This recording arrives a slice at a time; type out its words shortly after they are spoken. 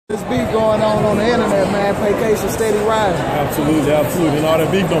This beef going on the internet, man. Paycation steady rising. Absolutely, absolutely. And all that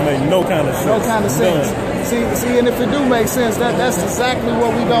beef don't make no kind of sense. No kind of sense. See, and if it do make sense, that's exactly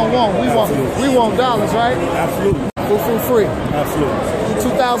what we don't want. We want dollars, right? Absolutely. For free. Absolutely.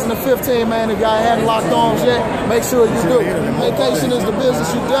 2015, man. If y'all hadn't locked arms yet, make sure you do. Paycation is the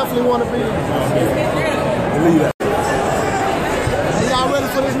business you definitely want to be in. Believe that. Are y'all ready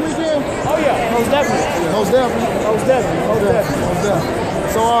for this weekend? Oh yeah, most definitely. Most definitely. Most definitely. Most definitely. Most definitely.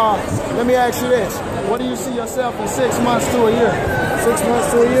 So, let me ask you this. What do you see yourself in 6 months to a year? 6 months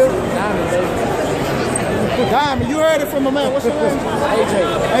to a year? Diamond, baby. Diamond, you heard it from a man. What's your name? AJ.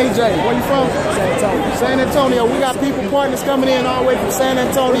 AJ, where you from? San Antonio. San Antonio. We got people, partners coming in all the way from San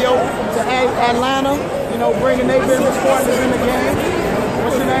Antonio to Atlanta, you know, bringing their business partners in the game.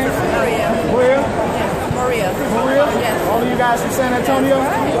 What's your name? Maria. Maria? Maria? Yes. All of you guys from San Antonio?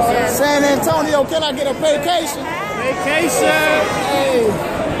 Yes. San Antonio, can I get a vacation? Vacation. Hey,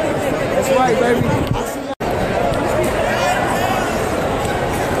 that's right, baby. I see y'all.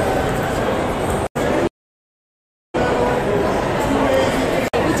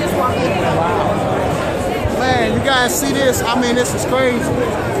 We just walked in. Wow. Man, you guys see this? I mean, this is crazy.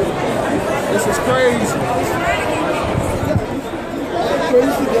 This is crazy.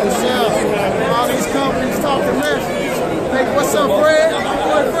 Yeah. All these companies talking this. Hey, what's up, Fred? My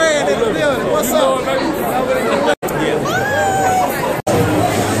boy Fred in the building. What's up, baby?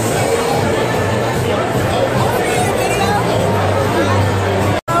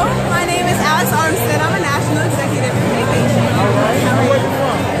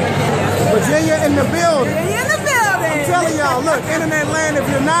 In the building. I'm telling y'all, look, internet land, if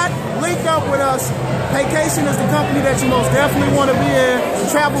you're not, link up with us. Paycation is the company that you most definitely want to be in.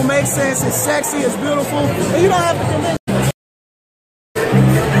 Travel makes sense, it's sexy, it's beautiful, and you don't have to convince.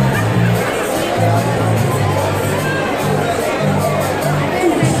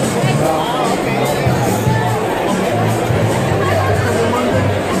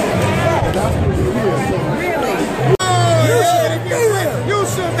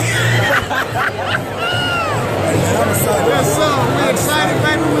 Yes, sir. We're excited,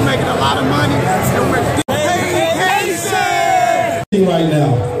 baby. We're making a lot of money.